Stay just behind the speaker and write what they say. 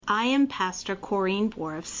I am Pastor Corrine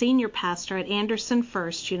Boroff, Senior Pastor at Anderson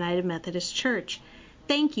First United Methodist Church.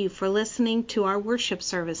 Thank you for listening to our worship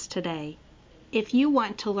service today. If you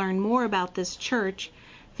want to learn more about this church,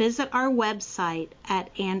 visit our website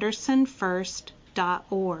at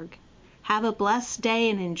andersonfirst.org. Have a blessed day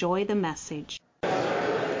and enjoy the message.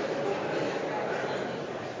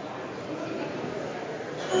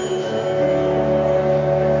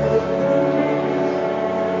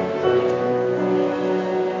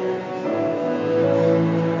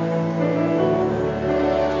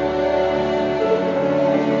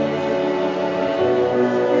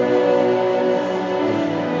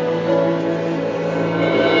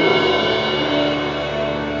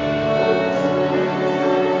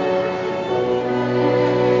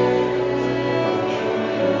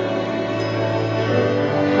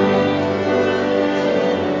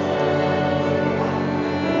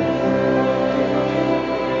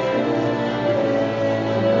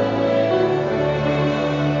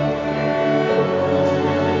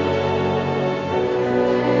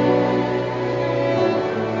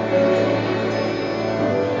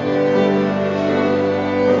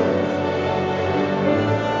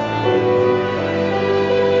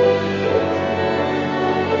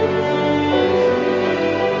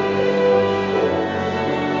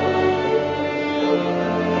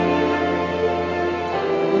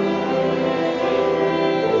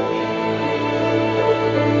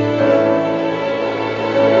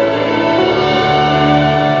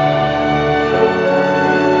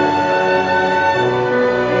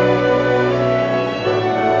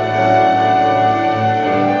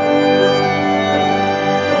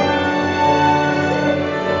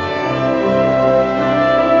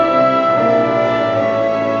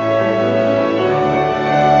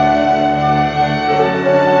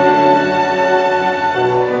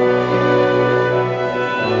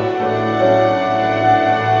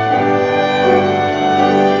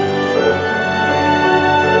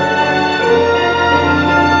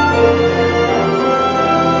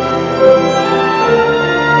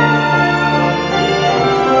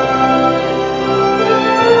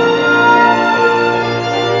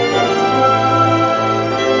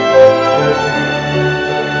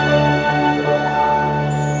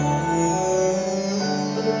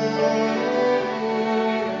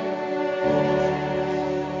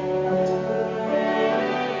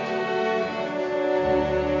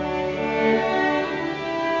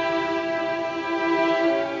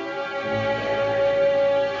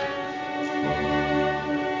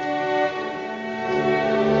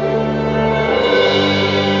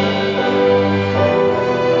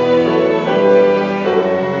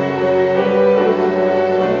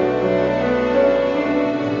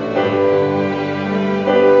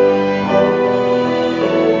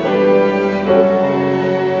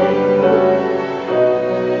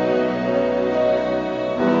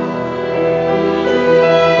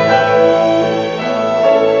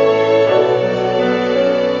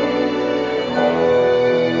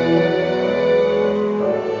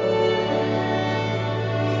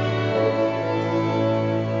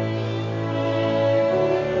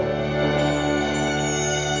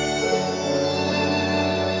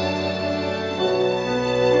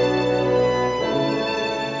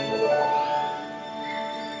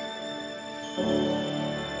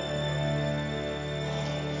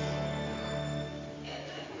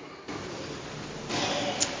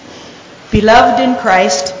 Beloved in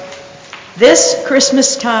Christ, this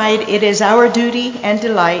Christmastide it is our duty and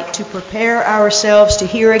delight to prepare ourselves to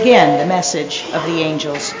hear again the message of the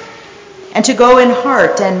angels, and to go in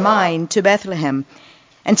heart and mind to Bethlehem,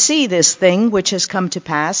 and see this thing which has come to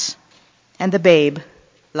pass, and the babe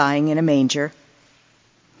lying in a manger.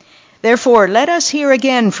 Therefore, let us hear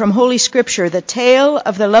again from Holy Scripture the tale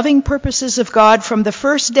of the loving purposes of God from the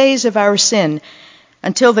first days of our sin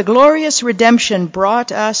until the glorious redemption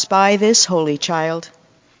brought us by this holy child.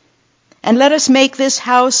 And let us make this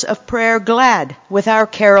house of prayer glad with our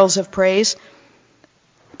carols of praise.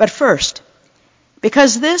 But first,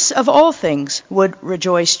 because this of all things would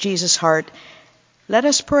rejoice Jesus' heart, let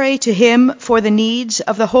us pray to him for the needs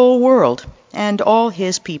of the whole world and all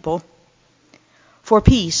his people, for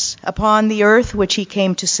peace upon the earth which he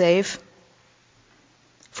came to save,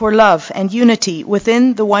 for love and unity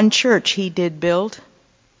within the one church he did build,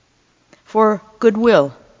 for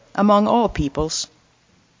goodwill among all peoples.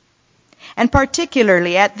 And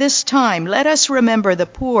particularly at this time, let us remember the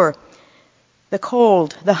poor, the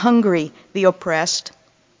cold, the hungry, the oppressed,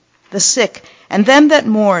 the sick, and them that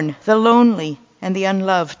mourn, the lonely and the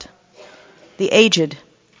unloved, the aged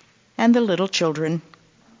and the little children,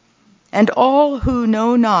 and all who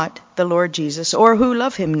know not the Lord Jesus, or who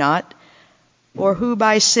love him not, or who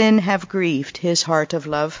by sin have grieved his heart of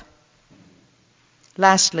love.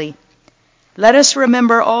 Lastly, let us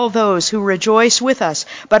remember all those who rejoice with us,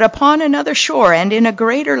 but upon another shore and in a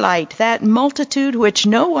greater light, that multitude which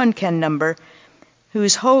no one can number,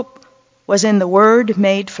 whose hope was in the Word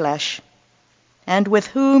made flesh, and with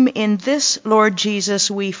whom in this Lord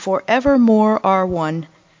Jesus we forevermore are one.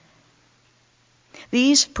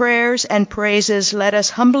 These prayers and praises let us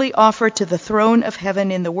humbly offer to the throne of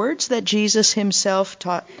heaven in the words that Jesus himself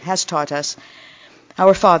has taught us.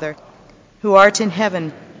 Our Father, who art in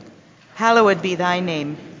heaven, hallowed be thy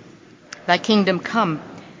name. Thy kingdom come,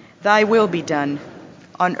 thy will be done,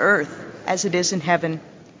 on earth as it is in heaven.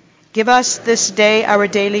 Give us this day our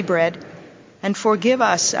daily bread, and forgive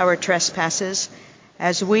us our trespasses,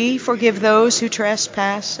 as we forgive those who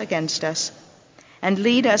trespass against us. And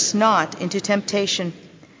lead us not into temptation,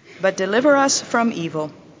 but deliver us from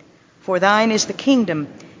evil. For thine is the kingdom,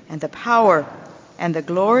 and the power, and the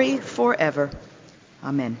glory forever.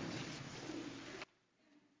 Amen.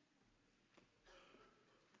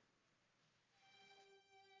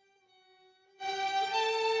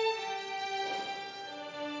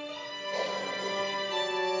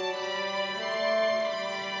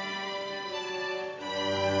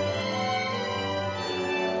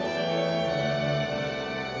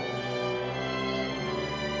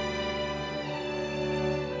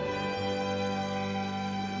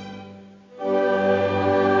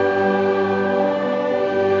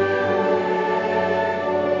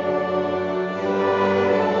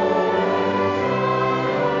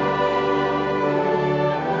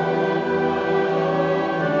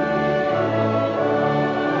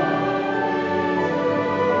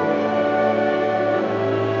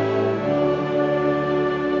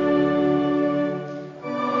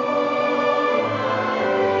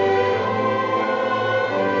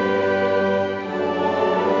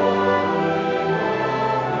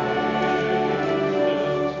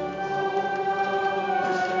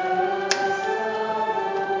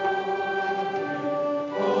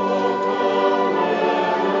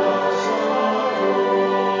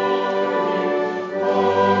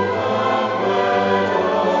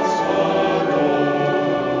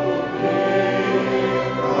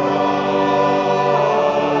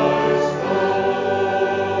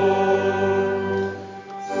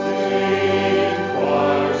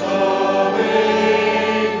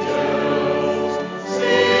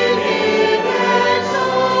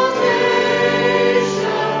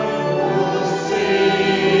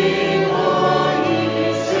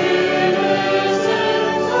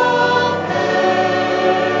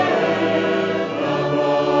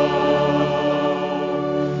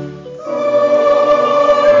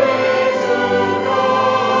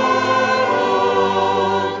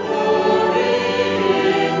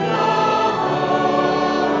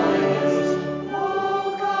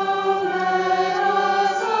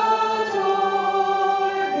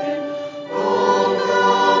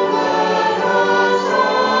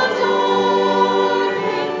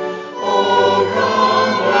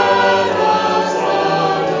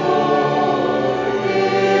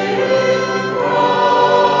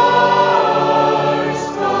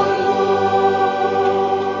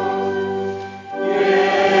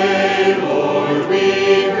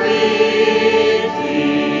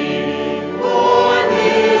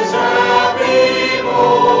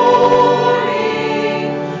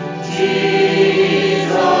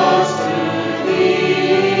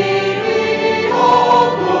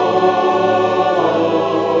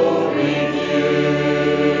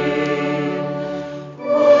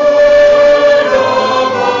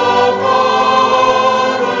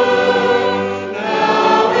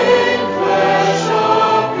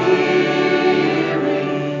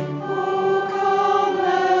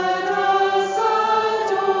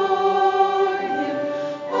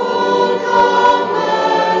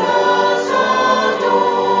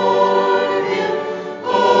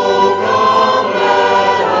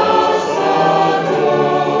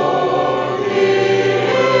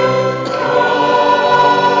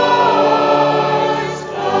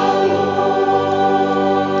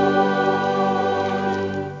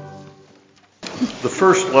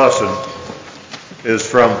 first lesson is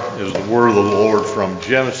the word of the Lord from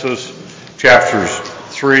Genesis chapters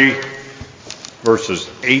 3, verses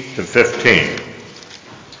 8 to 15.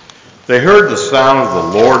 They heard the sound of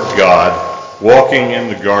the Lord God walking in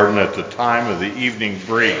the garden at the time of the evening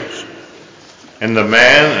breeze. And the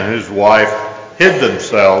man and his wife hid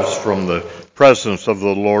themselves from the presence of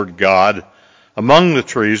the Lord God among the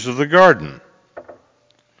trees of the garden.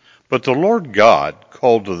 But the Lord God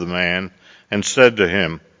called to the man and said to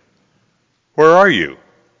him, "Where are you?"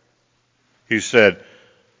 He said,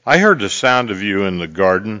 I heard the sound of you in the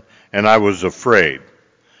garden, and I was afraid,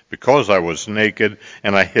 because I was naked,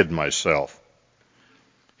 and I hid myself."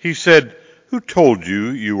 He said, "Who told you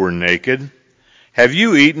you were naked? Have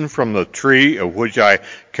you eaten from the tree of which I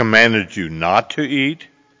commanded you not to eat?"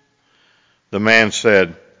 The man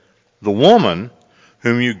said, "The woman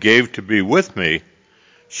whom you gave to be with me,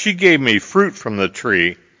 she gave me fruit from the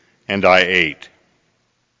tree, and I ate."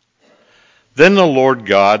 Then the Lord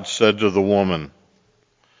God said to the woman,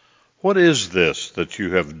 "What is this that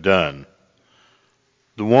you have done?"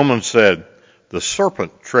 The woman said, "The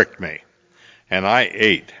serpent tricked me, and I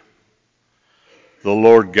ate." The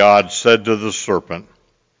Lord God said to the serpent,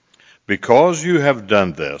 "Because you have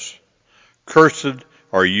done this, cursed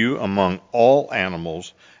are you among all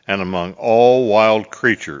animals and among all wild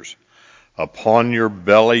creatures. Upon your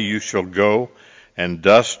belly you shall go, and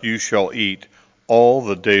dust you shall eat all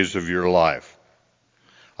the days of your life.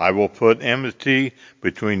 I will put enmity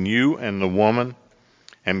between you and the woman,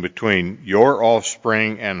 and between your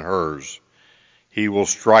offspring and hers. He will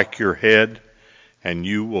strike your head, and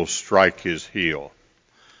you will strike his heel."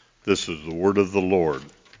 This is the word of the Lord.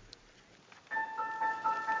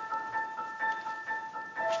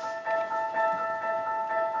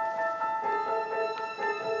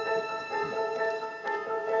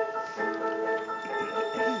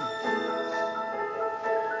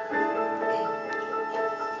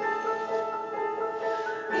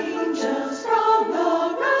 Angels from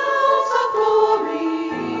the realms of glory,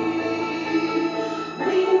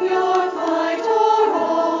 wing your flight o'er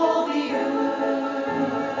all the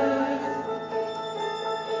earth.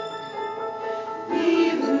 Ye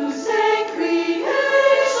who sang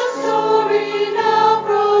creation's story, now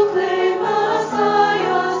proclaim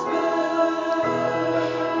Messiah's birth.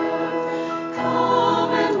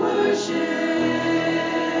 Come and worship,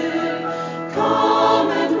 come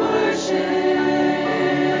and worship.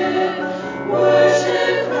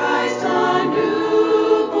 Worship Christ, our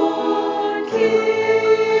newborn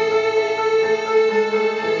King.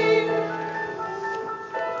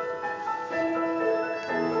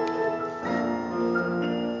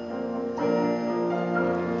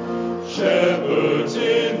 Shepherds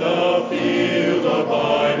in the field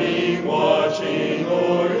abiding, watching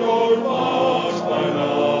o'er your flocks by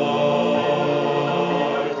night.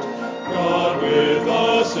 God with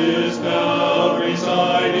us is now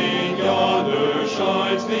residing, yonder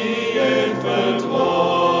shines the infant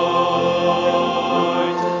light.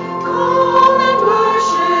 Come and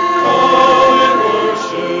worship, come and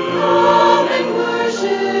worship, come and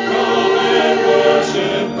worship, come and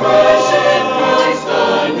worship, worship Christ the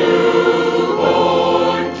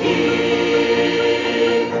newborn King.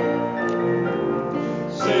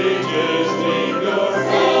 Sages lead your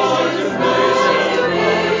flocks to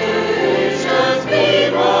nations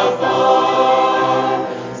beam afar.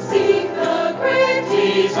 Seek the great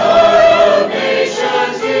desire of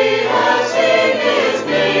nations, he has seen his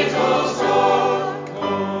natal star.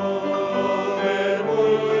 Come and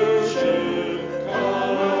worship,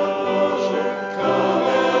 come and worship, come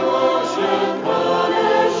and worship,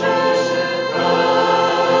 come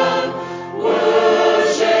and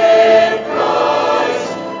worship Christ,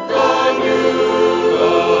 the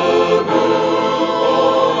newborn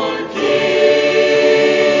King.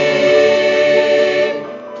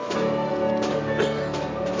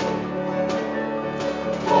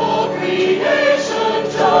 All creation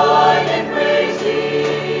join in praising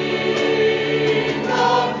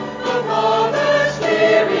God, the Father's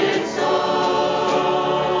Spirit Son.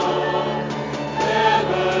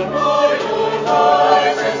 Evermore your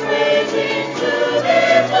voices raising to the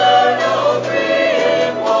eternal three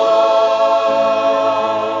in one.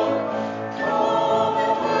 Come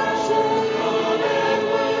and worship, come and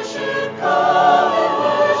worship, come and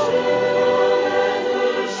worship,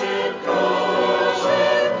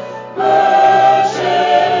 worship,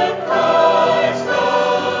 worship Christ the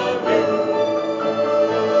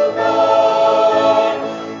newborn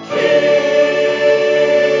King.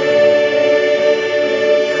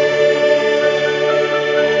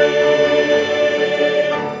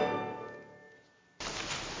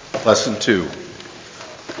 Lesson 2.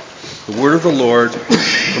 The word of the Lord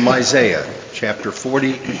from Isaiah, chapter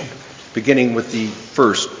 40, beginning with the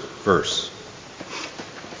first verse.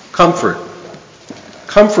 Comfort,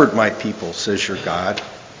 comfort my people, says your God.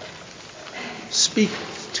 Speak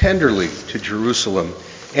tenderly to Jerusalem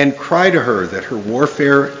and cry to her that her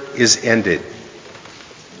warfare is ended,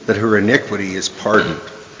 that her iniquity is pardoned,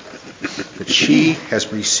 that she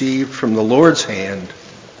has received from the Lord's hand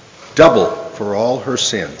double for all her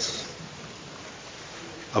sins.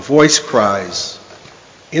 A voice cries,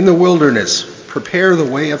 "In the wilderness, prepare the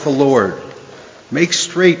way of the Lord. Make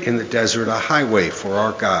straight in the desert a highway for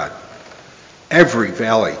our God. Every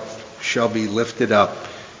valley shall be lifted up,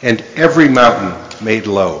 and every mountain made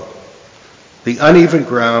low. The uneven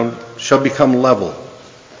ground shall become level,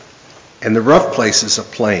 and the rough places a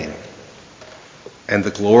plain. And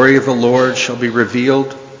the glory of the Lord shall be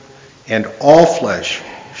revealed, and all flesh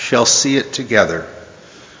shall see it together,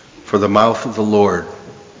 for the mouth of the Lord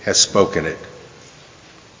has spoken it.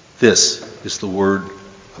 This is the word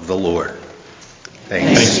of the Lord.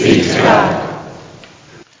 Thanks be to God.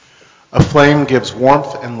 A flame gives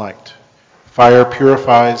warmth and light. Fire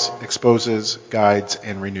purifies, exposes, guides,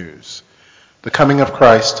 and renews. The coming of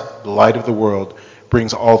Christ, the light of the world,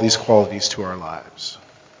 brings all these qualities to our lives.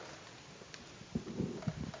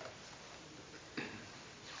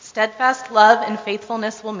 Steadfast love and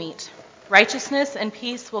faithfulness will meet. Righteousness and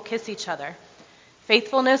peace will kiss each other.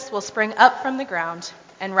 Faithfulness will spring up from the ground,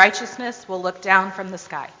 and righteousness will look down from the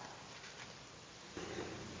sky.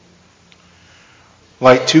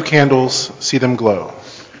 Light 2 candles, see them glow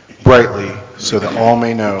brightly, so that all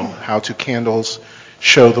may know how 2 candles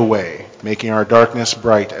show the way, making our darkness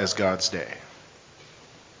bright as God's day.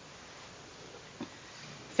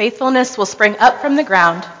 Faithfulness will spring up from the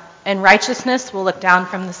ground, and righteousness will look down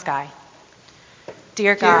from the sky.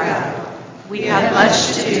 Dear God, we have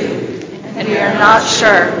much to do, and we are not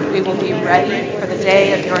sure we will be ready for the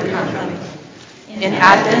day of your coming. In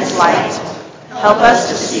Advent's light, help us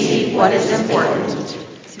to see what is important,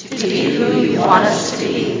 to be who you want us to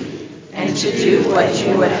be, and to do what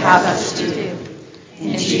you would have us to do.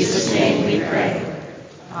 In Jesus' name we pray.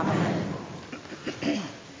 Amen.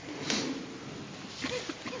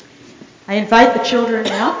 I invite the children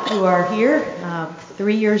now who are here,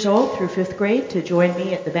 3 years old through 5th grade, to join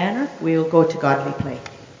me at the banner. We'll go to Godly Play.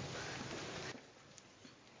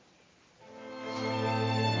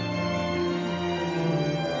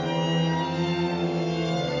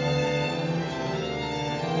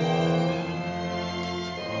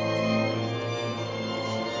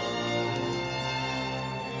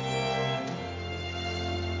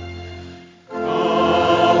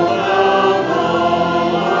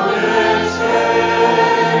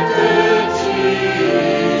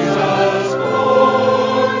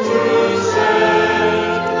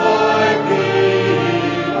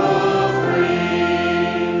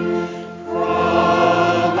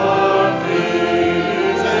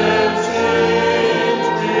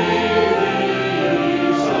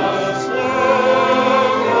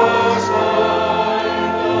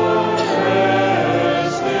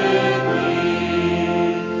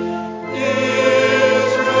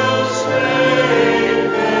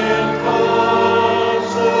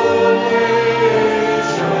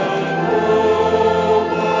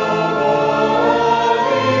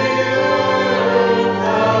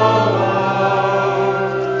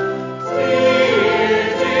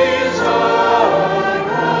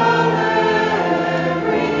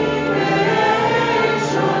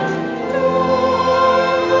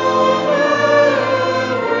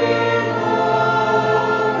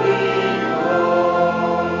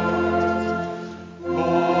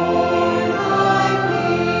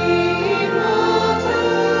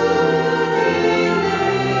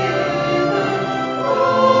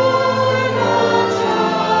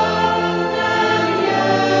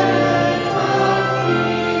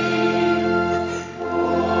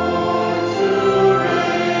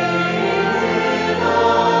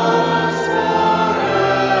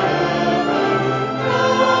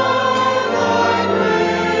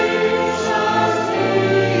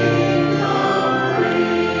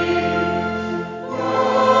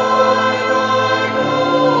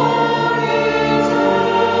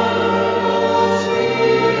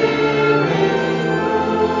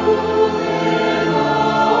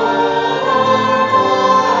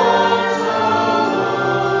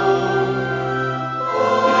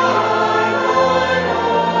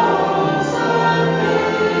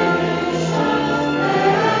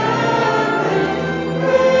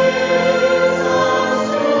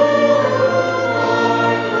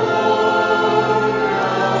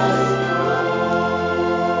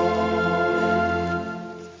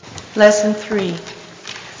 Lesson 3,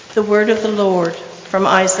 the word of the Lord from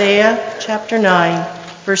Isaiah chapter 9,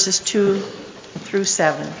 verses 2 through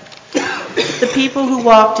 7. The people who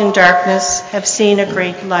walked in darkness have seen a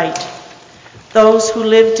great light. Those who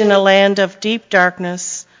lived in a land of deep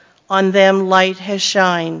darkness, on them light has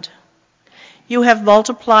shined. You have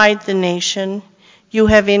multiplied the nation. You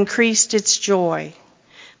have increased its joy.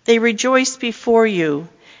 They rejoice before you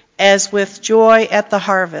as with joy at the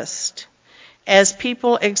harvest, as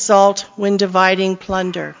people exult when dividing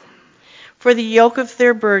plunder. For the yoke of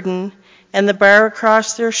their burden and the bar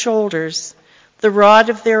across their shoulders, The rod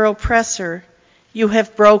of their oppressor you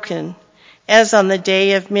have broken, as on the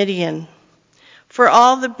day of Midian. For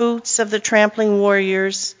all the boots of the trampling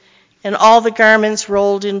warriors and all the garments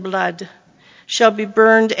rolled in blood shall be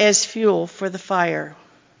burned as fuel for the fire.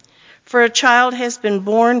 For a child has been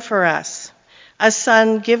born for us, a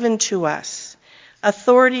son given to us.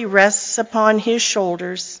 Authority rests upon his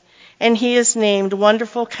shoulders, and he is named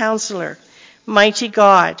Wonderful Counselor, Mighty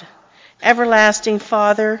God, Everlasting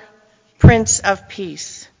Father, Prince of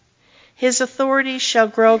Peace. His authority shall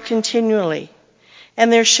grow continually,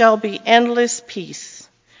 and there shall be endless peace.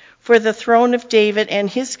 For the throne of David and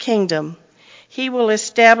his kingdom, he will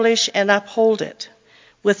establish and uphold it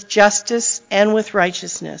with justice and with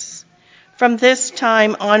righteousness, from this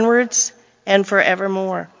time onwards and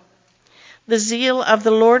forevermore. The zeal of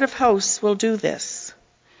the Lord of hosts will do this.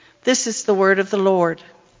 This is the word of the Lord.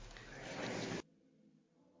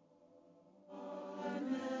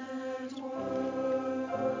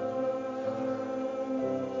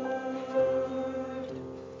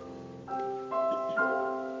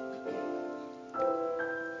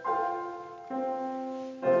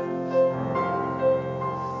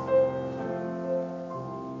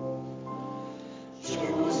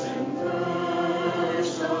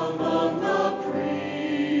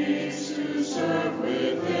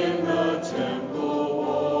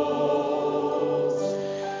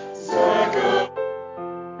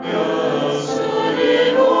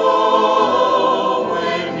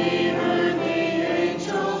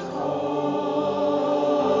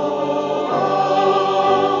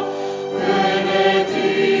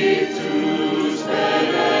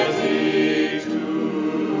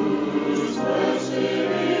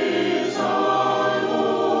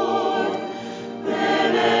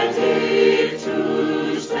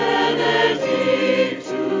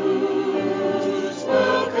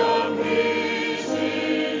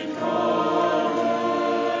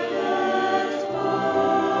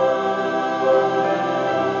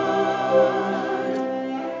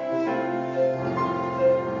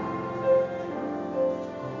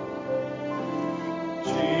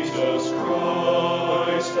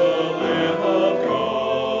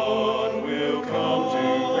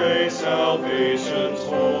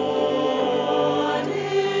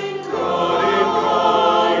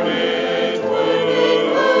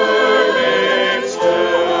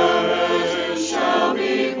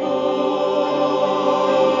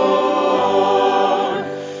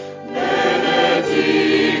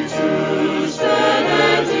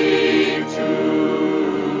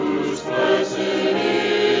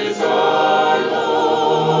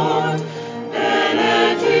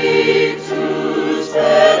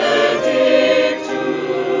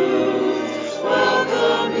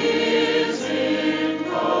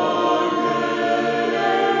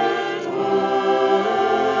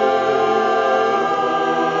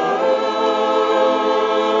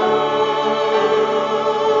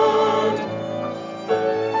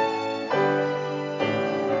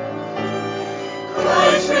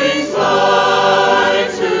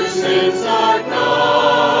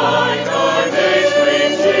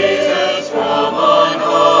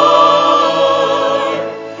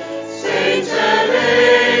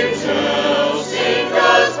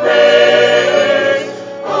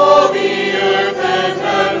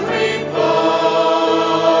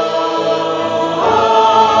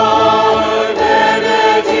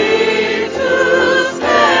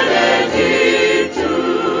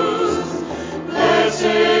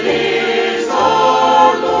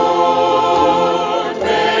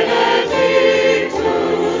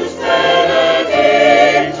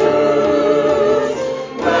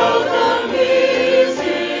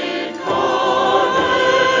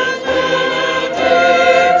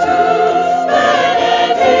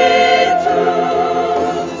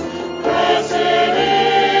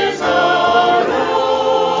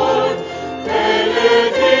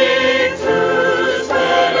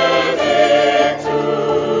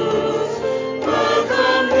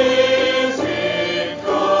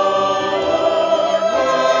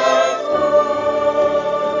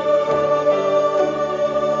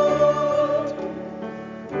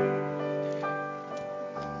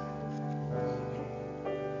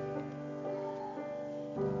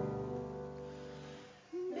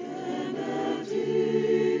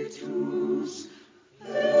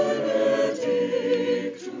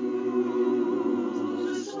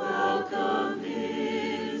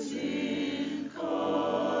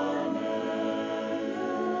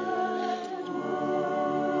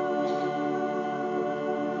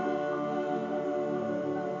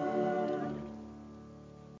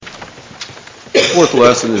 Fourth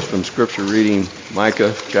lesson is from Scripture reading,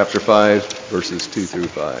 Micah chapter 5, verses 2 through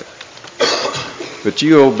 5. But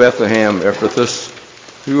you, O Bethlehem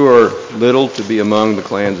Ephrathah, who are little to be among the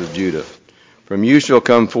clans of Judah, from you shall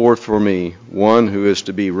come forth for me one who is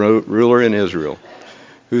to be ruler in Israel,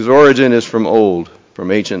 whose origin is from old,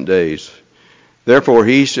 from ancient days. Therefore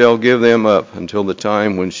he shall give them up until the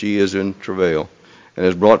time when she is in travail, and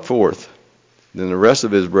is brought forth. Then the rest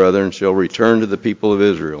of his brethren shall return to the people of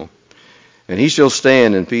Israel. And he shall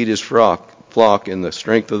stand and feed his flock in the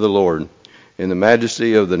strength of the Lord, in the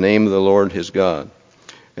majesty of the name of the Lord his God.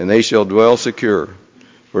 And they shall dwell secure.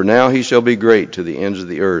 For now he shall be great to the ends of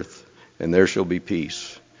the earth, and there shall be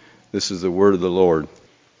peace. This is the word of the Lord.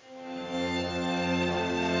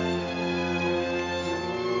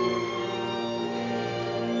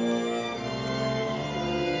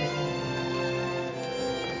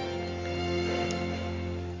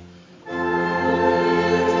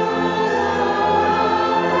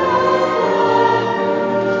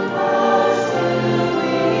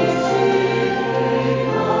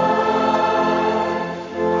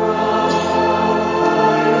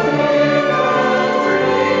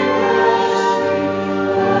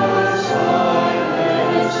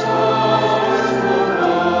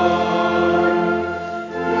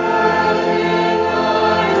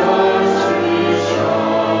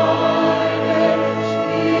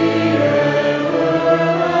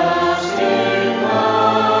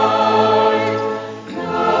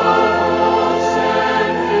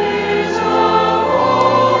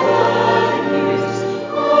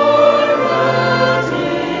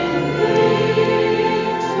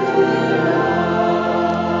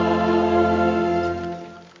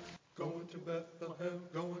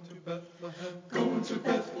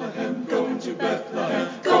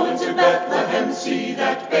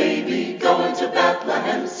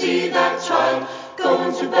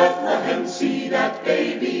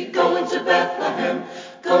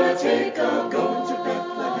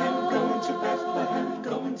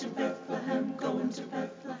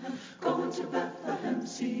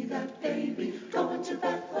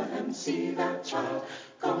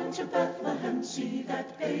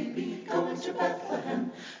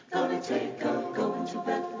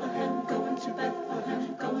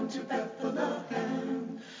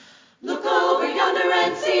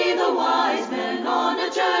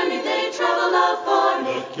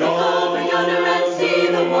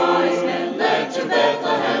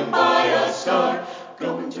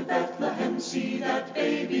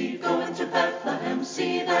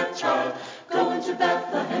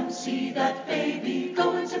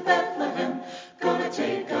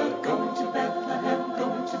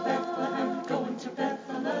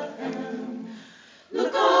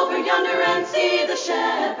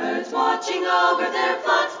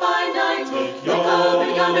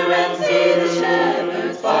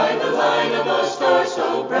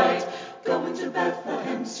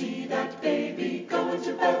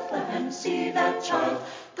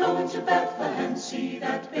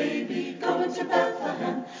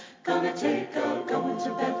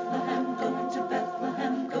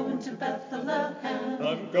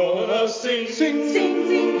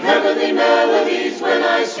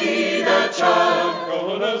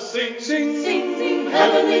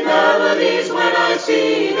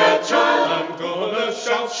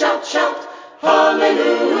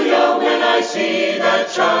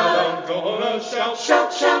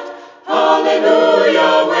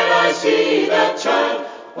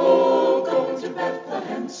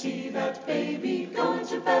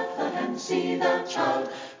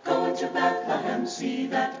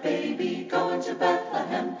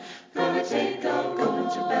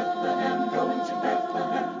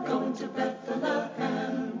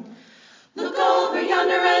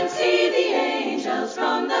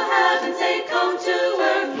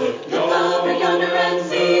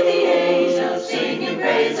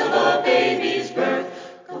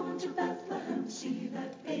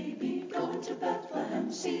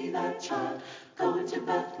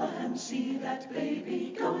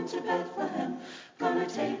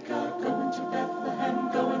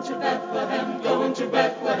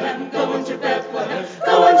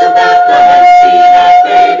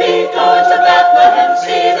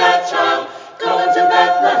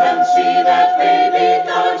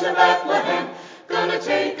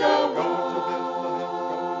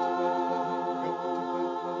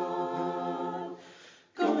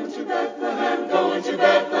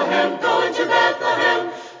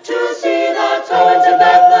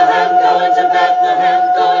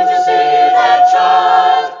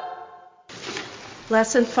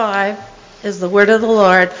 Lesson 5 is the word of the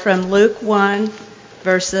Lord from Luke 1,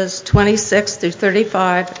 verses 26 through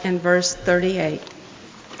 35 and verse 38.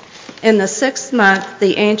 In the 6th month,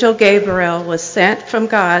 the angel Gabriel was sent from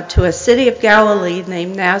God to a city of Galilee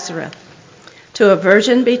named Nazareth, to a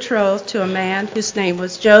virgin betrothed to a man whose name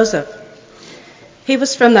was Joseph. He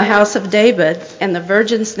was from the house of David, and the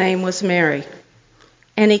virgin's name was Mary.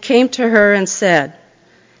 And he came to her and said,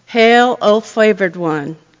 "Hail, O favored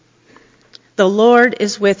one, the Lord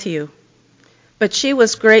is with you." But she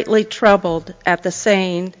was greatly troubled at the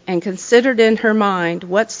saying, and considered in her mind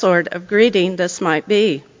what sort of greeting this might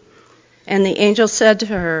be. And the angel said to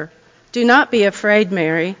her, "Do not be afraid,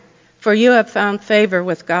 Mary, for you have found favor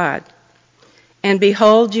with God. And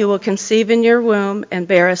behold, you will conceive in your womb and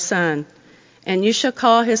bear a son, and you shall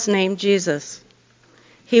call his name Jesus.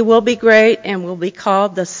 He will be great and will be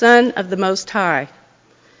called the Son of the Most High.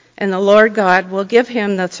 And the Lord God will give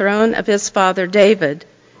him the throne of his father David,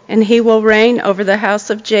 and he will reign over the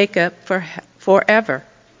house of Jacob forever.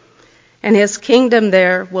 And his kingdom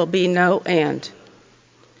there will be no end."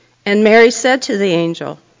 And Mary said to the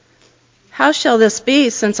angel, "How shall this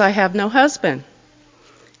be, since I have no husband?"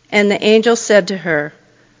 And the angel said to her,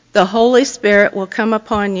 "The Holy Spirit will come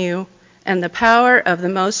upon you, and the power of the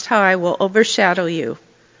Most High will overshadow you.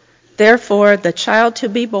 Therefore, the child to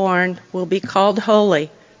be born will be called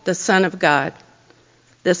Holy, the Son of God."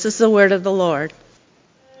 This is the word of the Lord.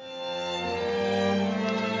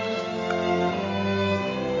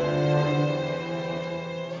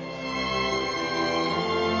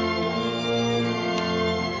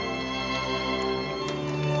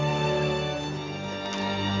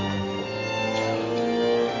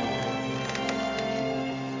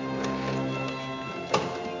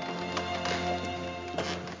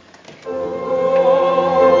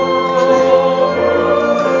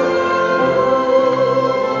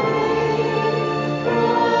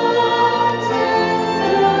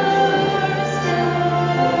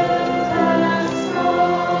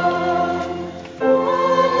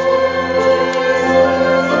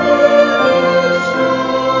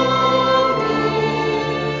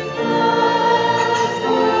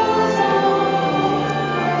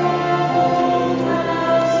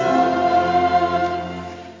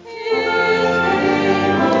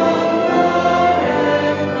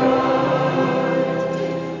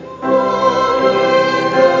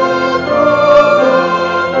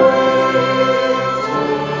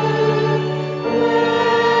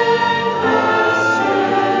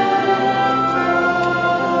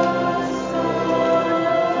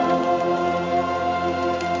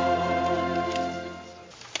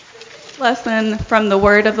 Lesson from the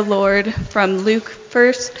Word of the Lord from Luke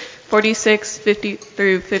 1, 46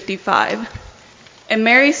 through 55. And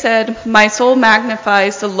Mary said, "My soul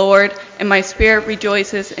magnifies the Lord, and my spirit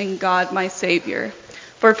rejoices in God my Savior.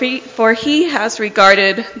 For he has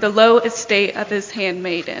regarded the low estate of his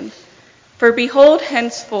handmaiden. For behold,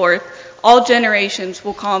 henceforth all generations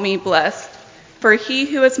will call me blessed. For he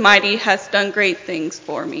who is mighty has done great things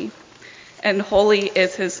for me, and holy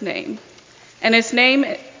is his name. And his name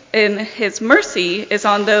in his mercy is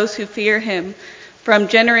on those who fear him from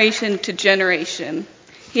generation to generation.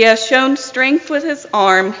 He has shown strength with his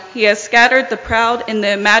arm. He has scattered the proud in the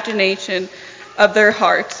imagination of their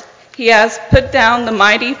hearts. He has put down the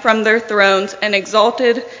mighty from their thrones and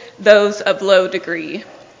exalted those of low degree.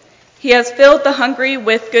 He has filled the hungry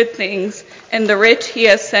with good things, and the rich he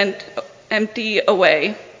has sent empty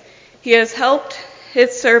away. He has helped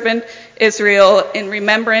his servant Israel in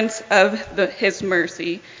remembrance of his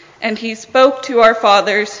mercy. And he spoke to our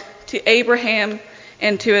fathers, to Abraham,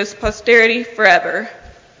 and to his posterity forever."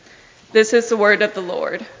 This is the word of the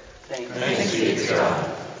Lord. Thanks be to God.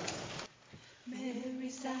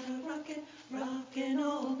 Mary sat a-rockin'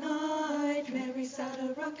 all night. Mary sat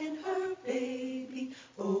a-rockin' her baby.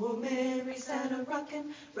 Oh, Mary sat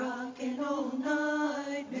a-rockin' all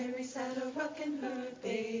night. Mary sat a-rockin' her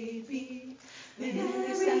baby.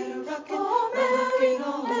 Mary sat a-rockin' all night. Mary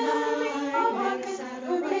sat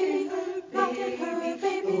a-rockin' her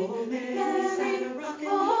baby. Oh, Mary sat a-rockin'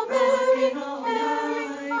 all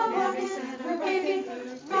night. Mary sat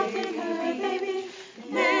a-rockin' her baby.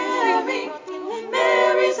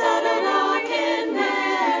 Mary sat a-rockin',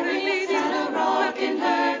 Mary sat a-rockin'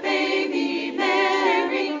 her baby.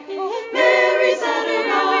 Mary sat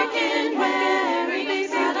a-rockin'.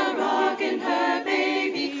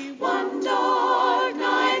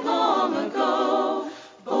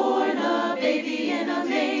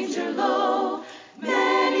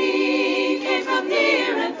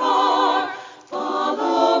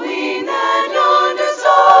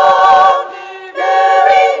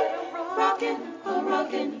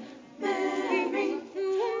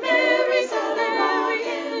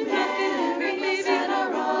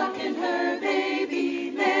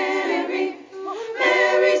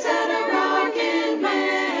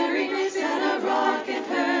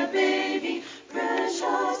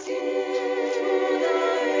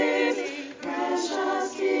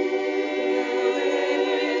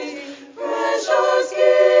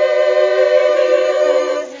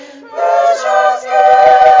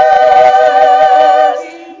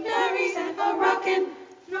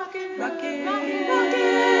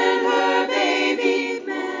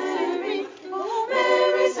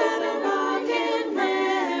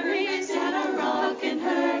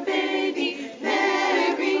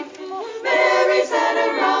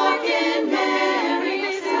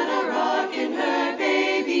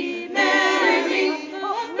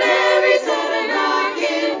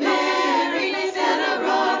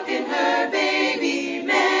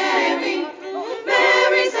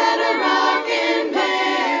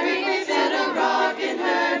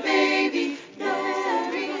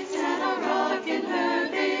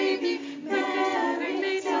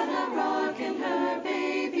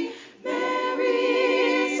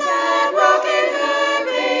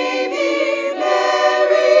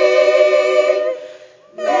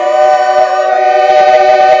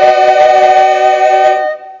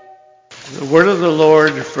 of the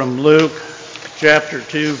Lord from Luke chapter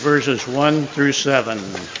 2, verses 1 through 7.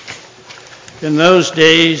 In those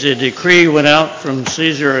days, a decree went out from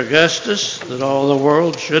Caesar Augustus that all the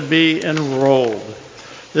world should be enrolled.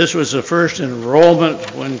 This was the first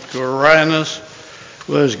enrollment when Quirinius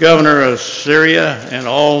was governor of Syria, and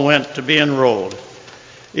all went to be enrolled,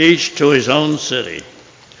 each to his own city.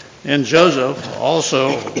 And Joseph also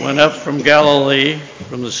went up from Galilee,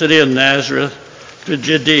 from the city of Nazareth to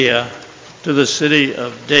Judea, to the city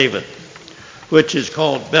of David, which is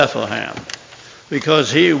called Bethlehem,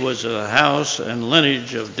 because he was of the house and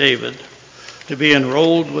lineage of David, to be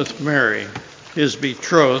enrolled with Mary, his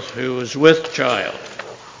betrothed, who was with child.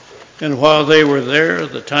 And while they were there,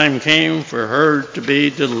 the time came for her to be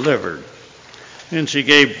delivered. And she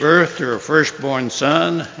gave birth to her firstborn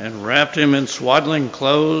son, and wrapped him in swaddling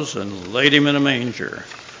clothes, and laid him in a manger,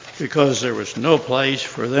 because there was no place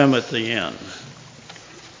for them at the inn.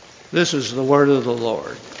 This is the word of the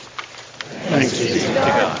Lord. Thanks be to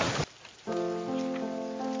God.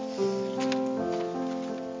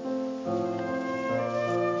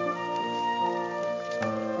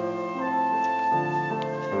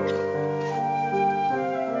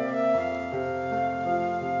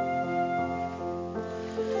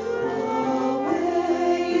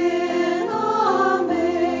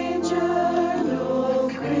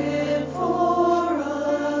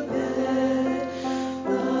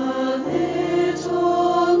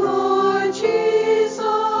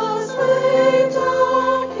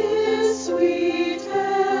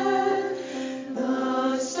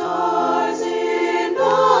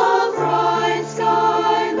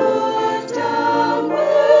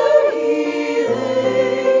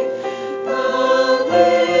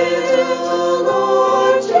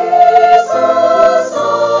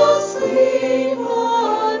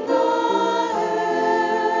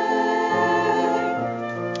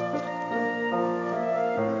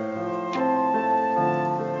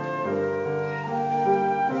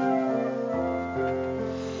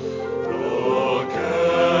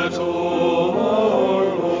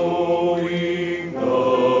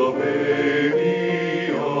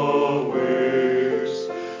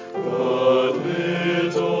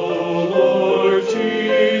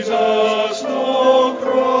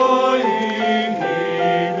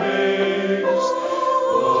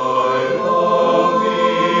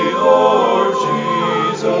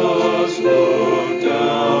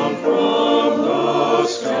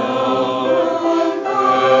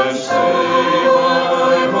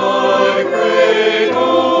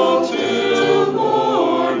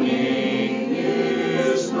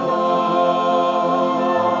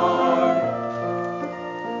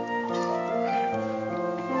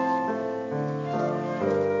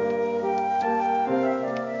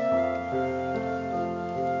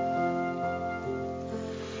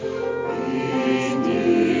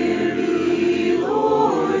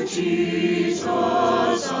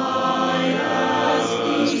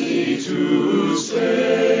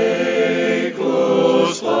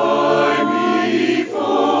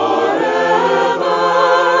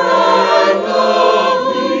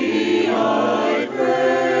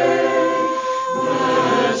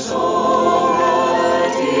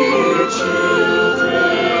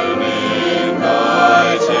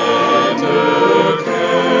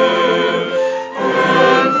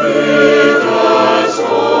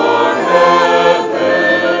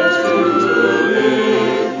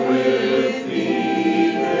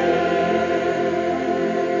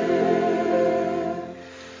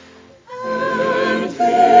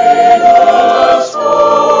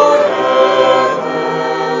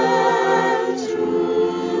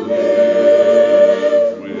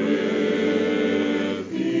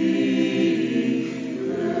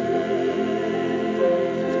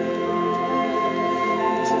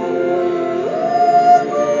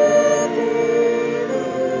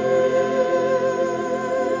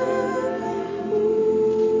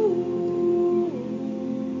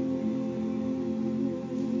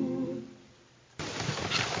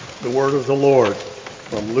 The word of the Lord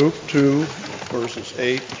from Luke 2, verses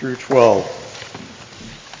 8 through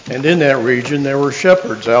 12. And in that region there were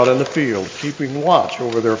shepherds out in the field, keeping watch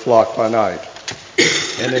over their flock by night.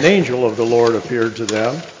 And an angel of the Lord appeared to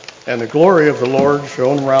them, and the glory of the Lord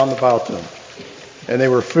shone round about them. And they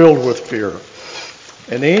were filled with fear.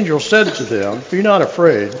 And the angel said to them, "Be not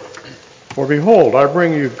afraid, for behold, I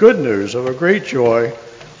bring you good news of a great joy,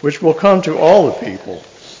 which will come to all the people.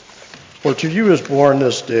 For to you is born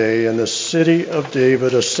this day in the city of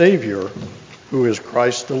David a Savior, who is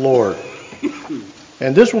Christ the Lord.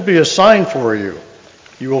 And this will be a sign for you.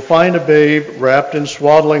 You will find a babe wrapped in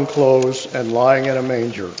swaddling clothes and lying in a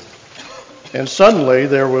manger." And suddenly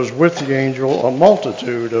there was with the angel a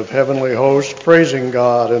multitude of heavenly hosts praising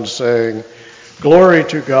God and saying, "Glory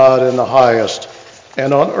to God in the highest,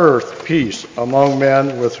 and on earth peace among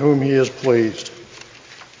men with whom he is pleased."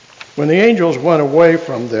 When the angels went away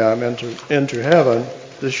from them into heaven,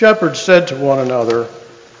 the shepherds said to one another,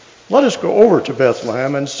 "Let us go over to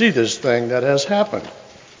Bethlehem and see this thing that has happened,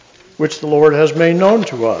 which the Lord has made known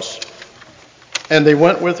to us." And they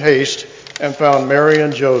went with haste and found Mary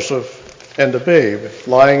and Joseph and the babe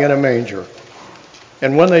lying in a manger.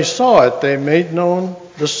 And when they saw it, they made known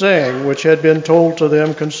the saying which had been told to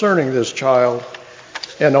them concerning this child.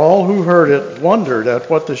 And all who heard it wondered at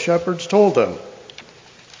what the shepherds told them.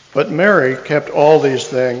 But Mary kept all these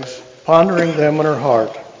things, pondering them in her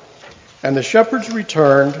heart. And the shepherds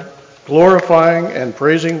returned, glorifying and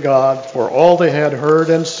praising God for all they had heard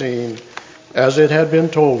and seen, as it had been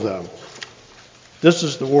told them. This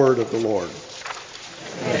is the word of the Lord.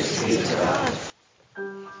 Thanks be to God.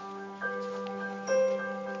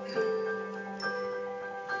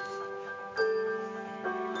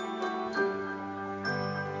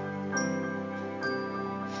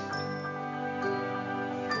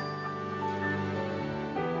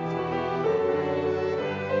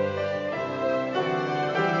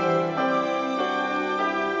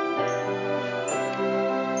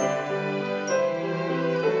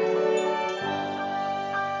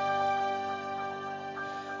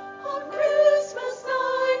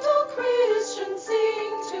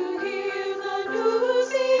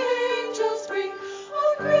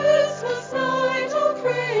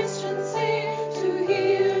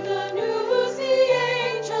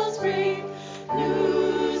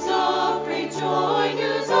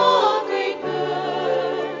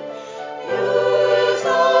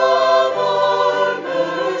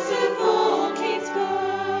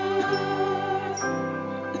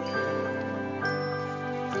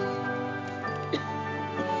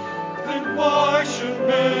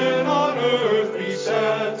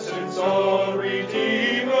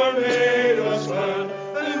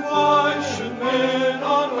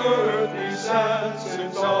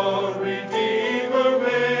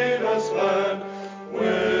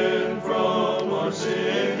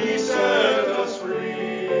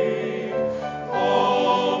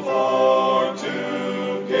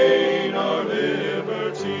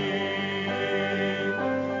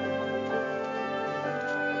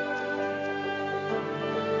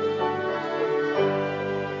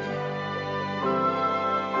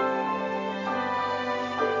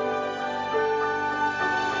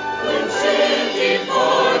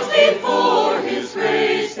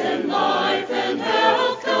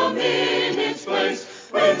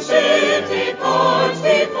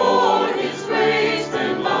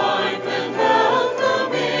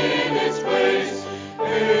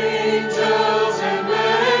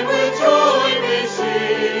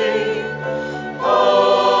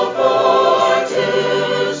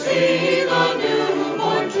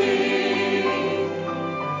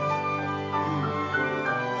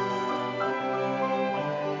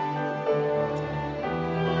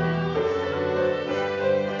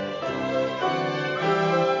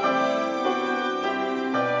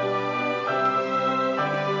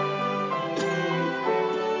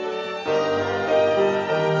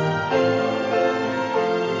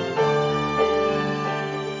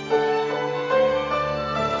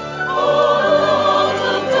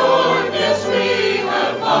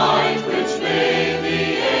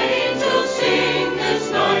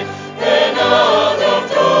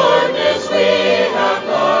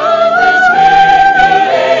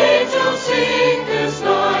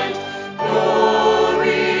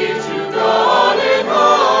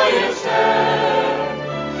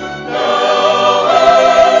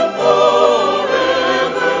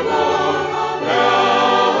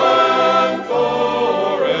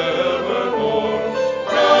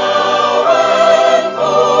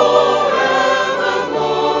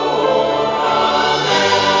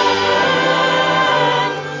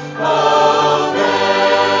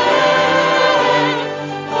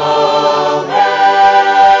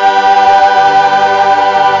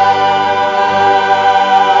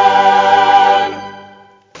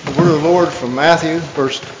 Matthew,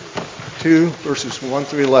 verses 1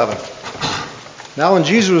 through 11. Now when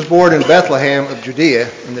Jesus was born in Bethlehem of Judea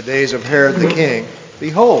in the days of Herod the king,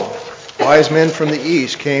 behold, wise men from the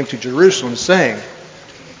east came to Jerusalem, saying,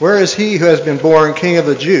 "Where is he who has been born King of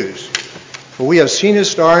the Jews? For we have seen his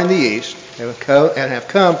star in the east and have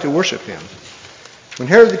come to worship him." When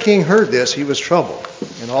Herod the king heard this, he was troubled,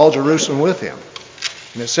 and all Jerusalem with him.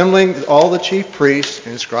 And assembling all the chief priests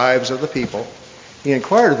and scribes of the people, he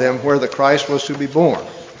inquired of them where the Christ was to be born.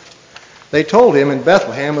 They told him, "In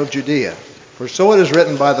Bethlehem of Judea, For so it is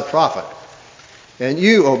written by the prophet, And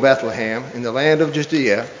you, O Bethlehem, in the land of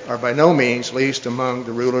Judea, are by no means least among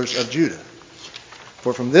the rulers of Judah.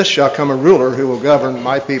 For from this shall come a ruler who will govern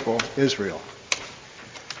my people Israel.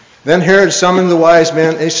 Then Herod summoned the wise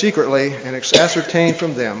men secretly and ascertained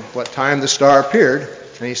from them what time the star appeared,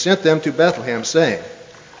 and he sent them to Bethlehem, saying,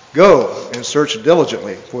 Go and search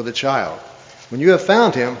diligently for the child. When you have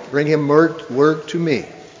found him, bring him word to me.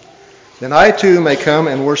 Then I too may come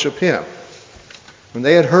and worship him. When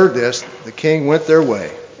they had heard this, the king went their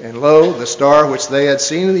way, and lo, the star which they had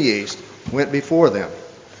seen in the east went before them,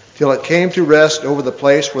 till it came to rest over the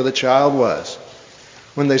place where the child was.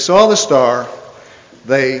 When they saw the star,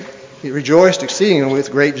 they rejoiced exceedingly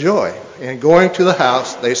with great joy. And going to the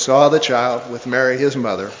house, they saw the child with Mary his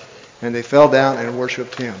mother, and they fell down and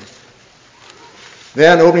worshipped him.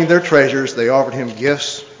 Then, opening their treasures, they offered him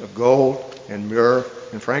gifts of gold and myrrh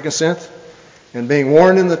and frankincense. And being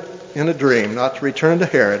warned in a dream not to return to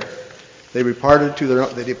Herod, they departed to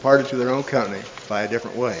their own company by a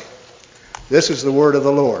different way. This is the word of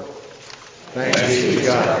the Lord. Thanks be to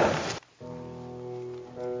God.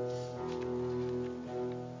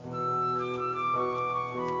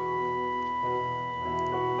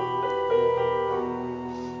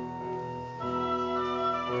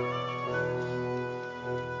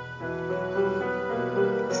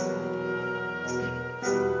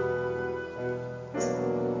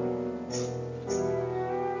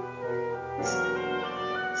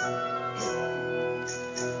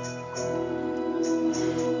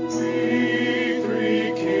 We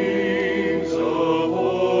three kings.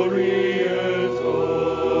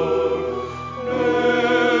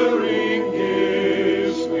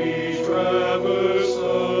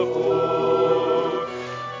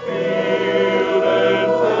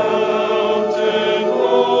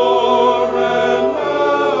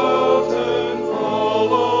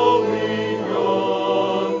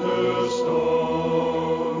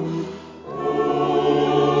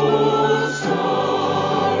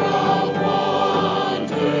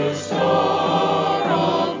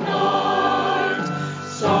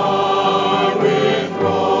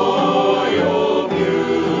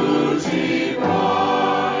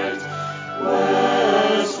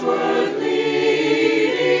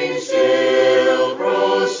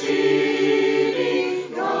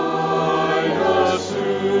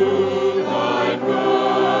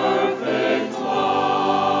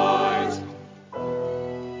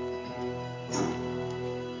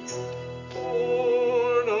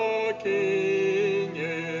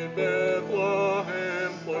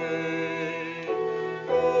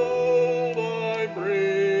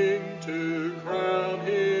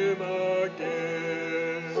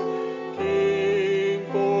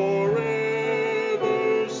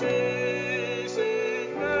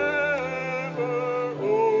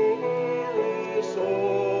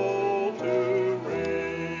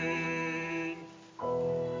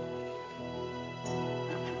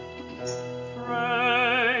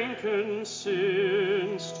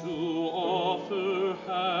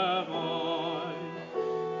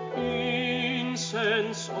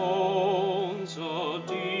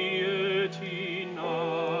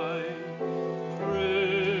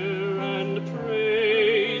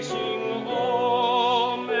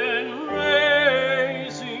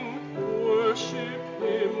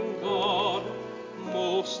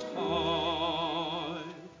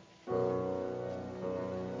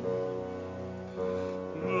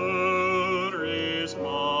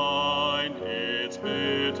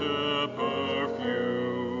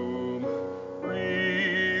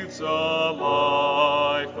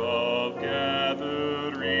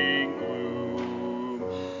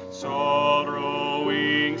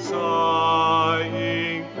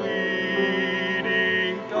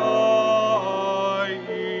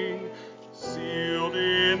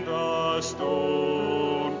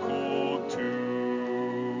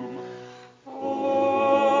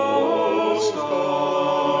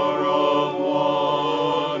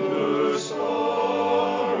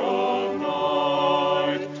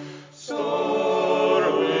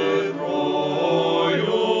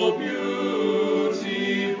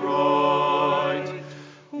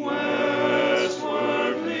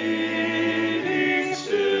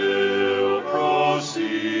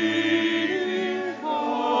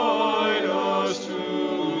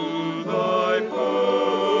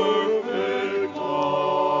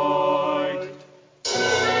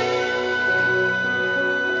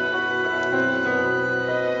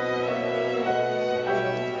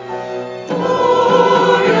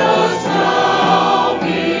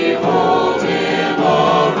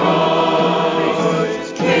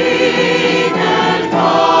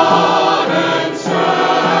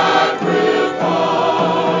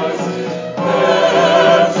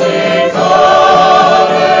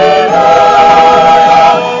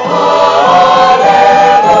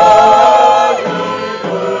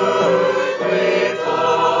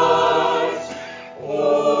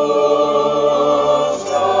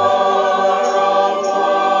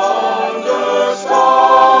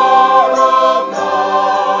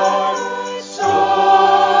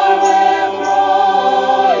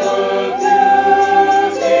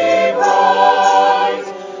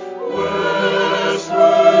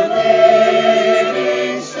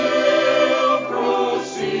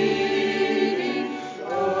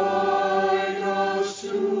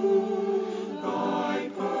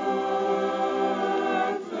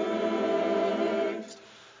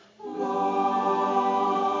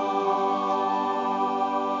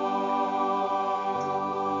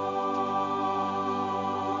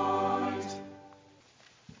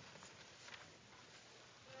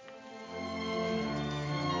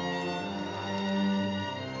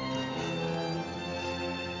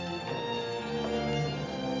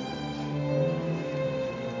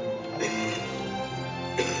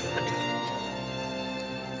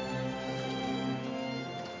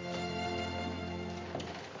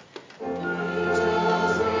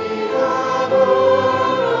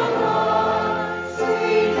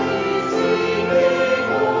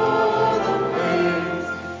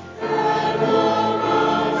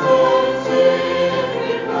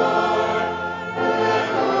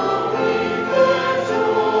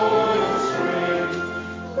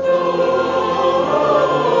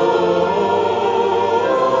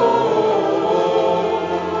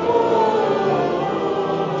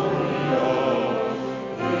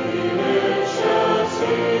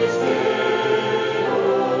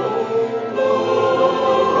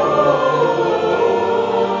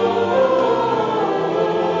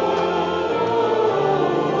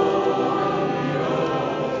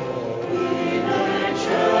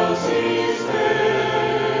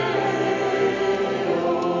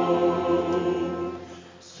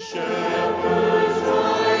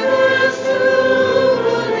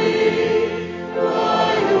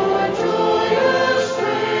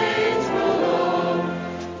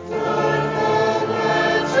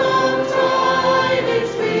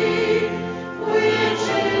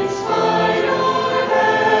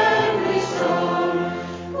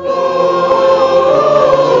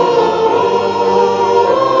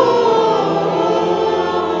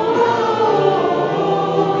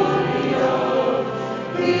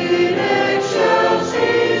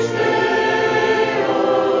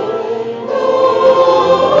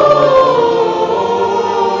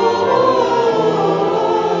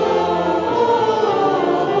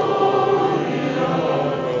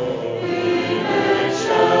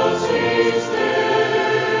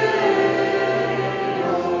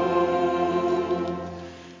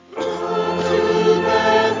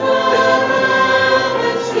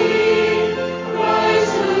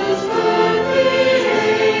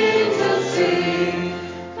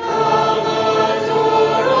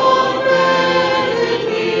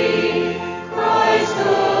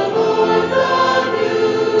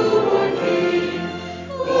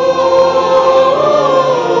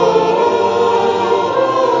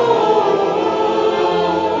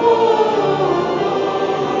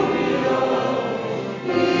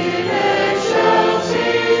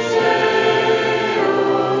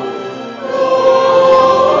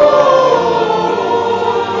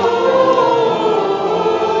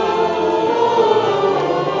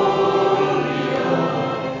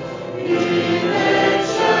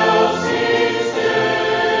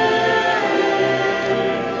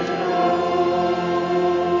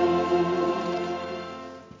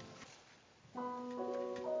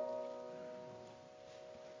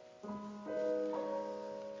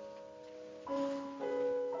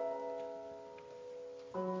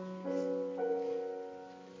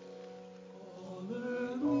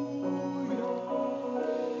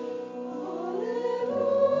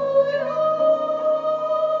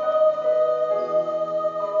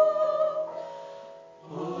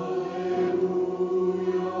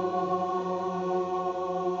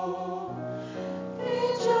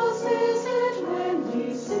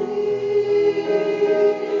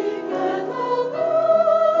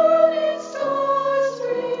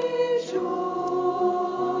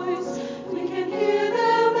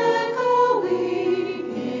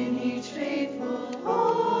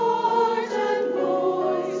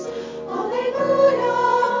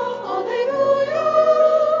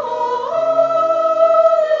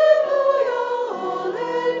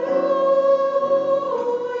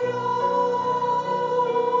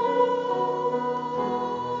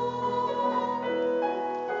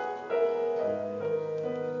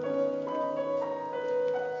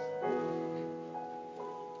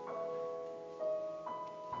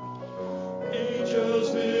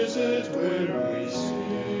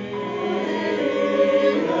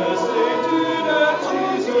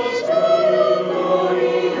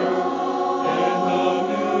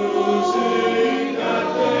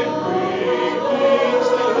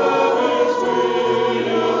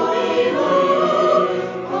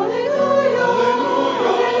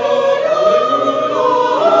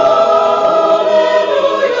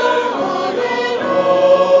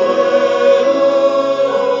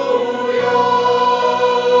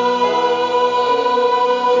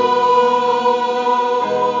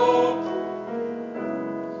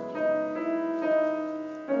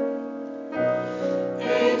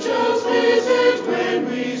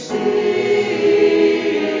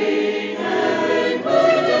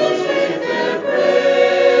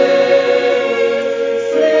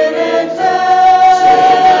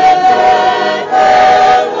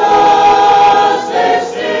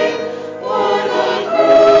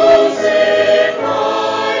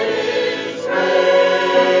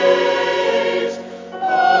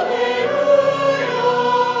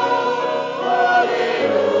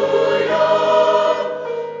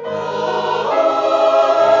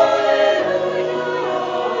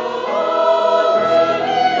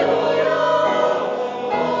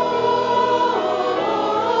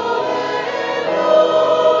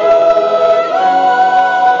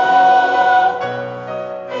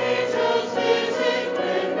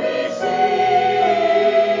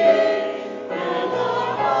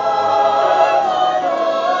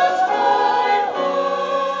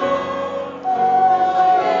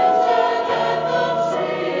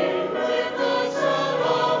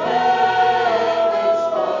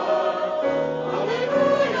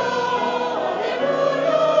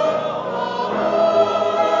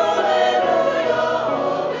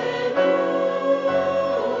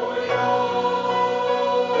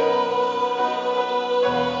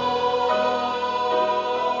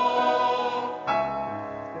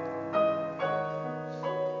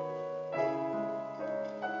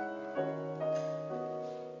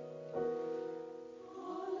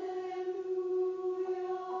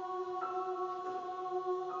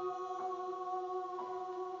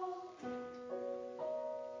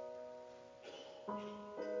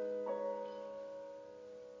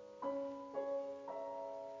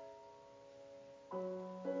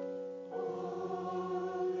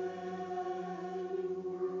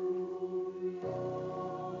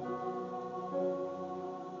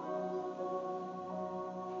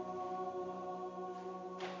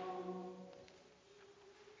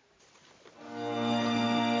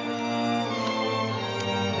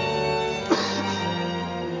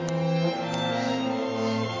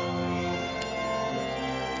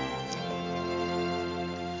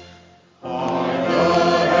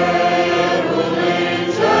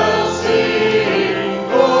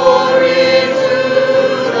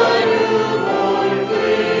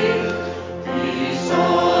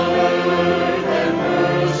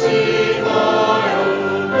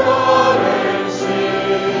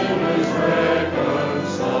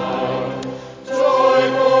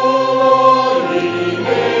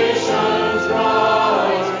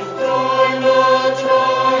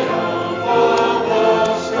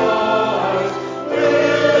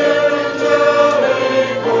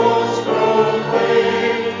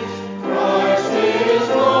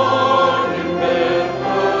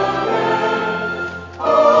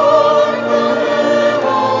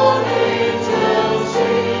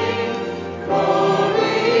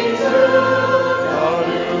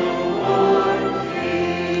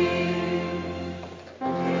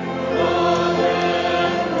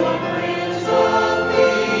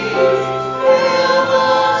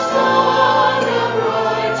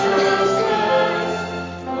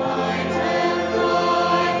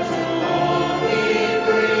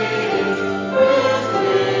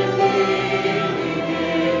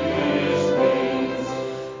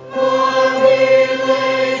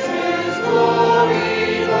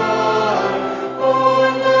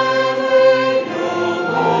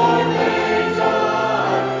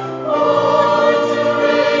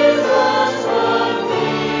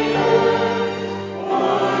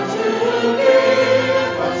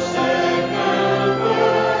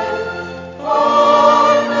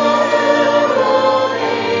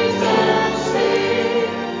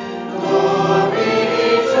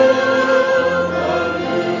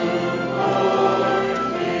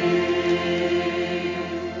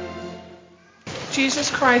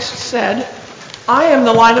 Christ said, "I am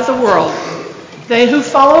the light of the world. They who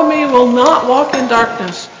follow me will not walk in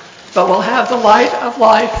darkness, but will have the light of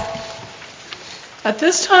life." At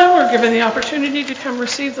this time, we're given the opportunity to come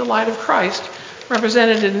receive the light of Christ,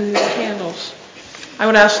 represented in these candles. I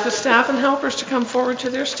would ask the staff and helpers to come forward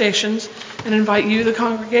to their stations and invite you, the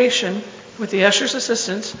congregation, with the usher's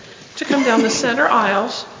assistance, to come down the center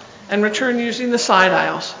aisles and return using the side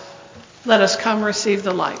aisles. Let us come receive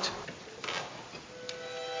the light.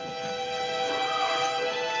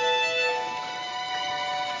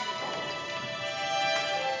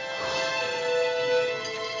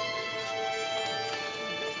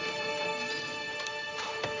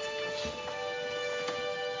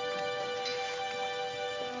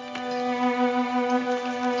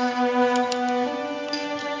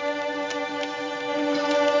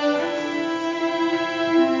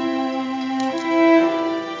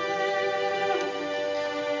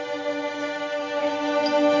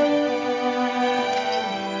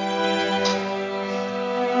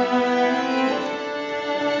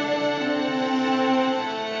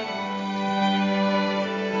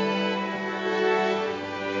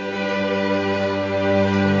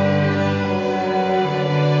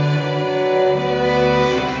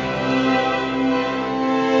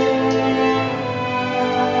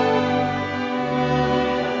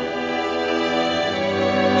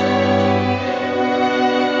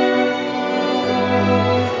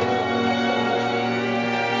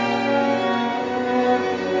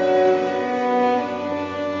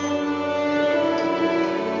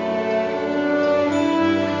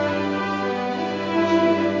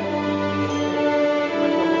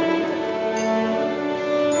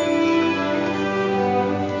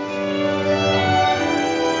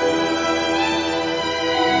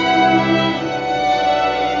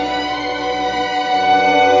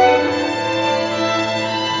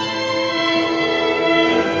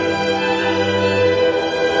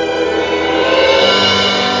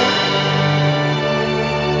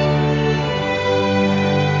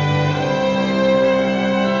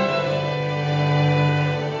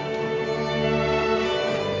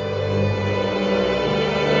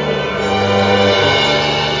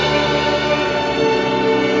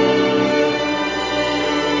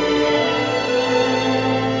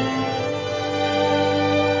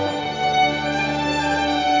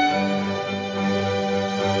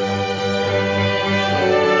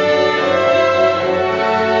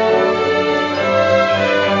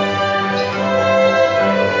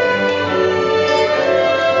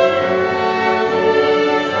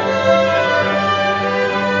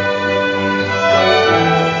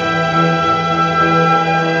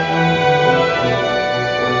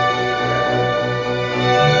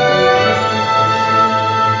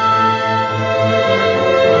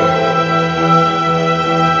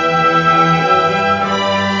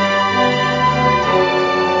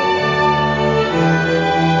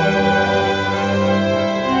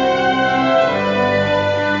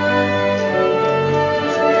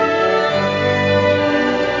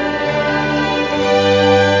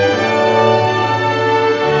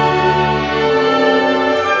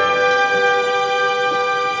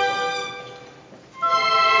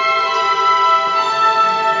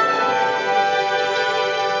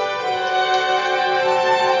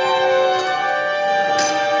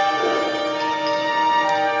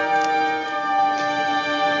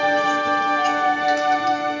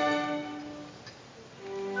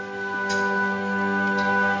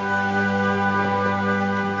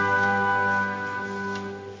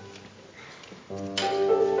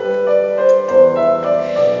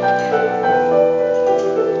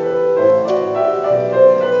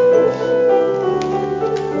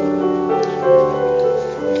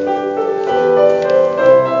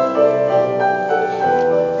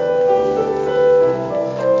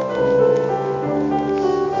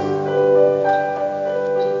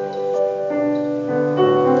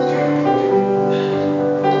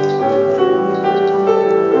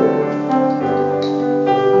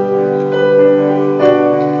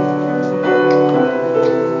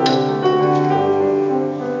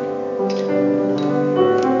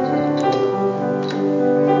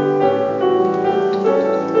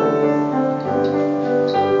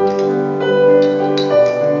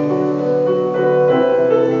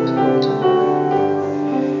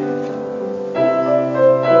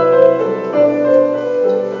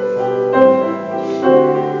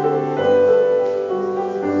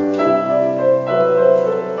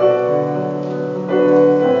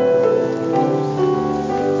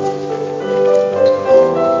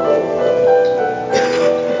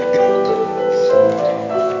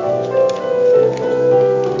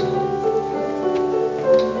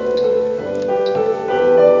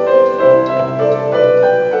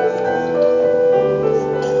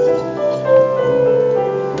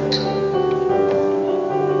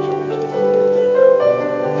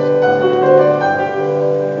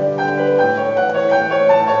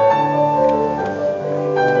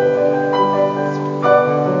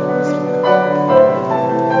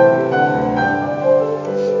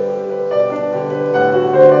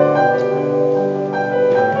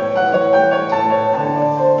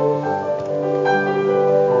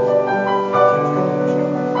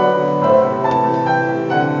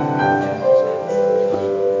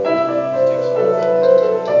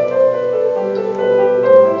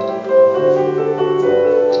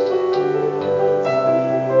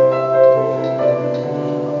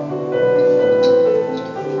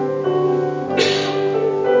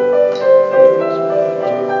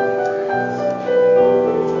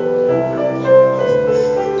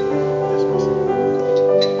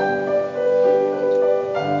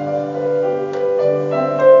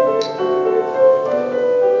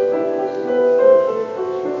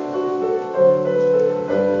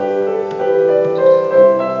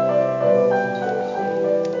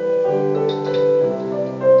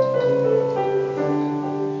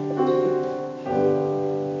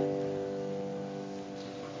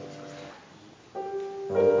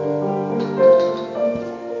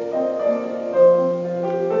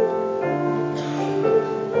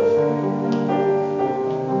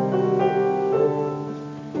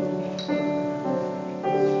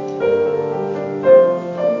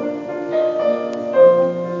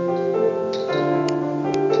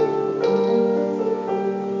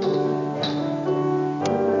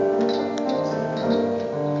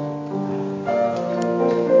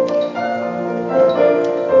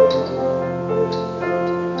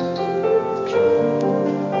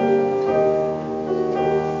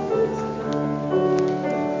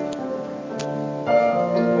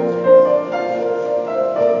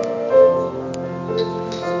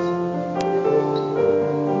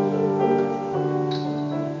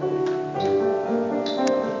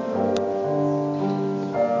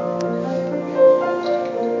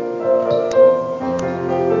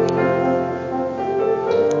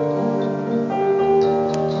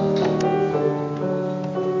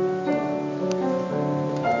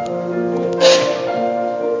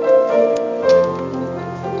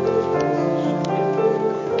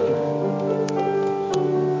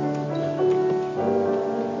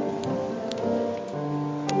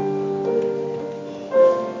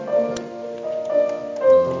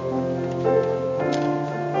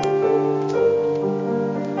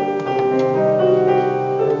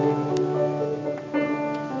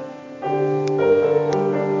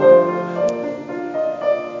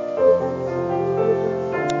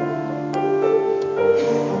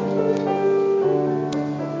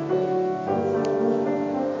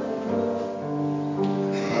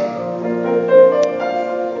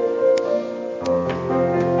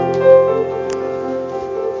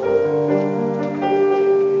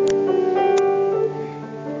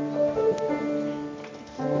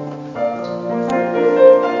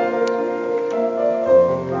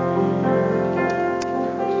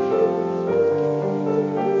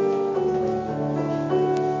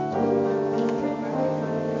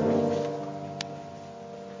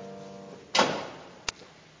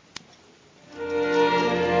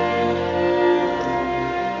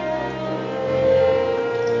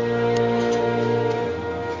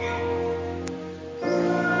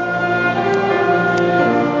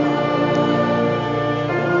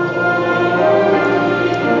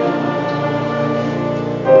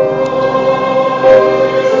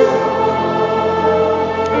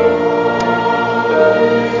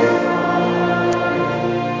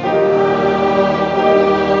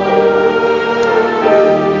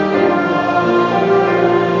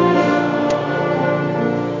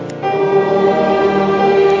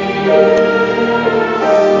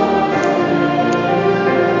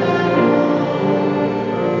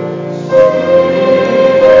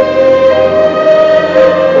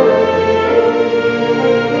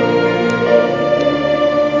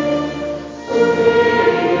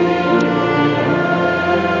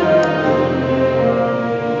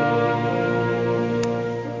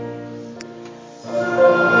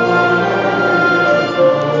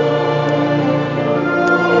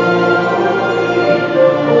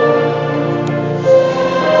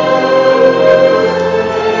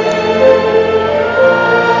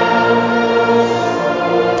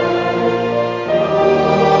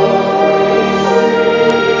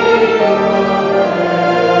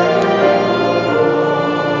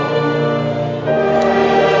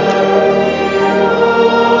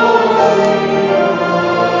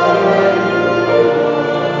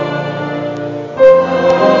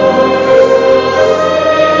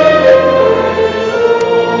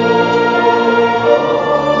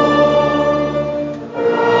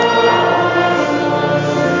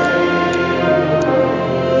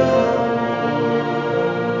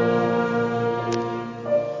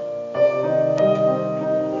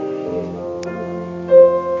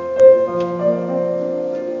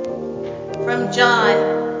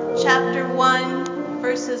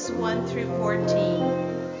 verses 1 through 14.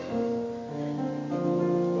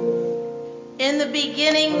 In the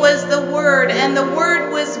beginning was the Word, and the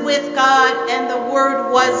Word was with God, and the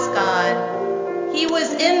Word was God. He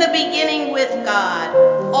was in the beginning with God.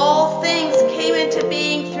 All things came into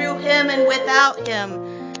being through him, and without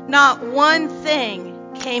him not one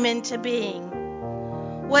thing came into being.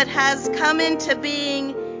 What has come into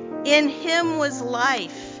being, in him was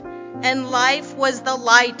life, and life was the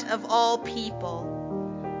light of all people.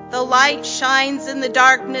 The light shines in the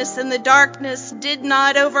darkness, and the darkness did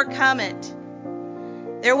not overcome it.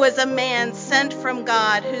 There was a man sent from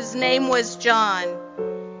God whose name was John.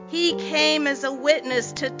 He came as a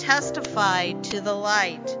witness to testify to the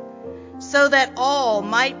light, so that all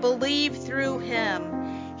might believe through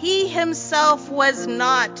him. He himself was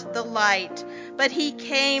not the light, but he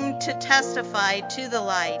came to testify to the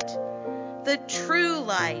light. The true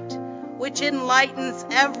light, which enlightens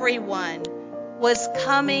everyone, was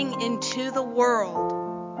coming into the world.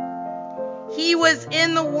 He was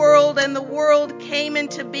in the world, and the world came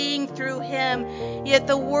into being through him, yet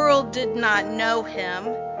the world did not know him.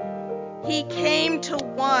 He came to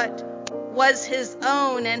what was his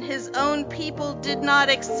own, and his own people did not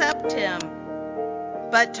accept him.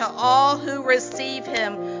 But to all who receive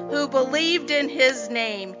him, who believed in his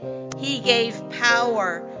name, he gave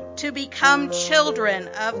power to become children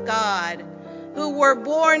of God, who were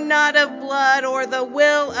born not of blood or the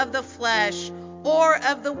will of the flesh or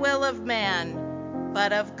of the will of man,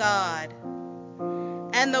 but of God.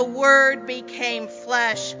 And the Word became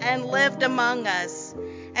flesh and lived among us,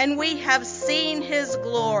 and we have seen his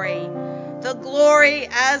glory, the glory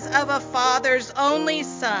as of a Father's only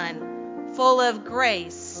Son, full of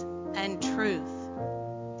grace and truth.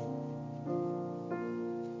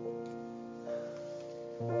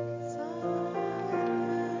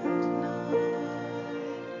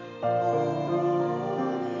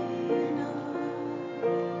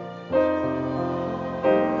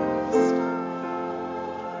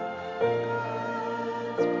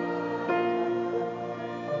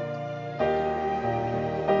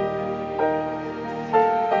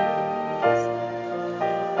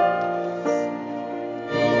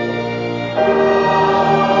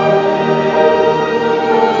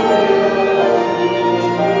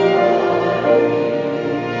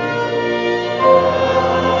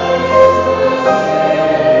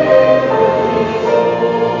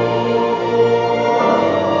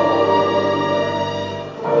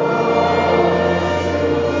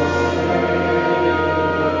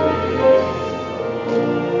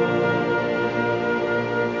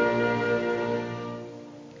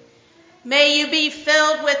 May you be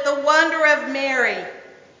filled with the wonder of Mary,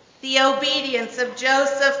 the obedience of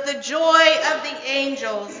Joseph, the joy of the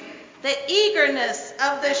angels, the eagerness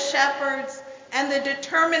of the shepherds, and the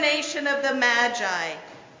determination of the Magi,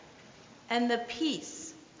 and the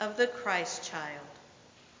peace of the Christ child.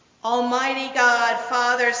 Almighty God,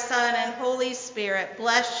 Father, Son, and Holy Spirit,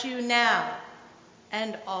 bless you now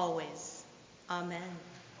and always. Amen.